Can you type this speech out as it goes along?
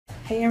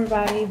Hey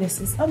everybody, this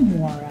is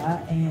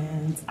Amora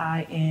and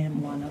I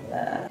am one of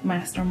the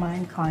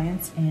Mastermind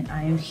clients and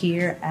I am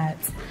here at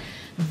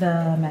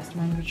the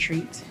Mastermind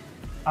retreat.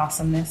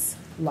 Awesomeness,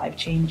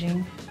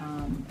 life-changing.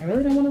 I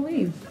really don't want to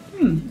leave.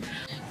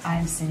 I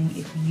am saying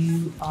if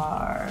you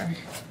are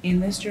in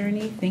this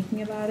journey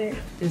thinking about it,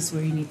 this is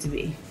where you need to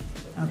be,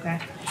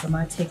 okay? So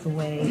my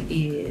takeaway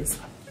is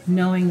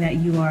knowing that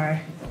you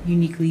are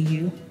uniquely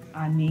you.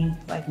 I mean,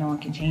 like no one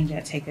can change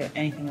that, take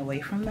anything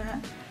away from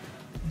that.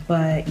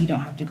 But you don't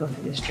have to go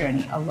through this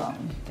journey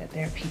alone, that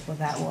there are people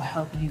that will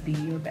help you be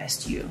your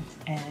best you.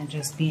 And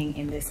just being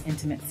in this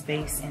intimate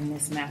space, in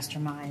this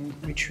mastermind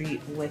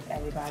retreat with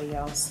everybody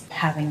else,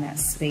 having that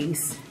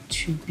space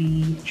to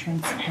be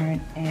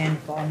transparent and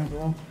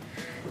vulnerable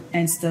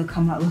and still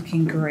come out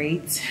looking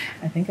great.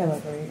 I think I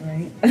look great,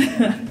 right?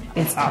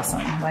 It's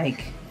awesome.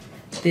 Like,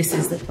 this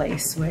is the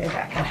place where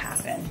that can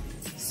happen.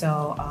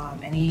 So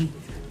any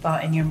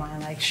thought in your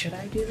mind like, should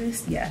I do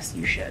this? Yes,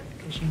 you should,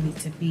 because you need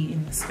to be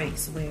in the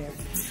space where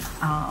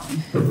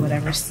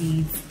whatever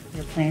seeds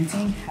you're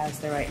planting has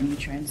the right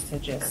nutrients to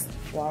just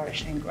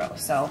flourish and grow.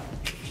 So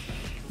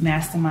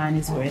Mastermind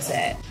is where it's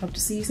at. Hope to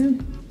see you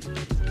soon.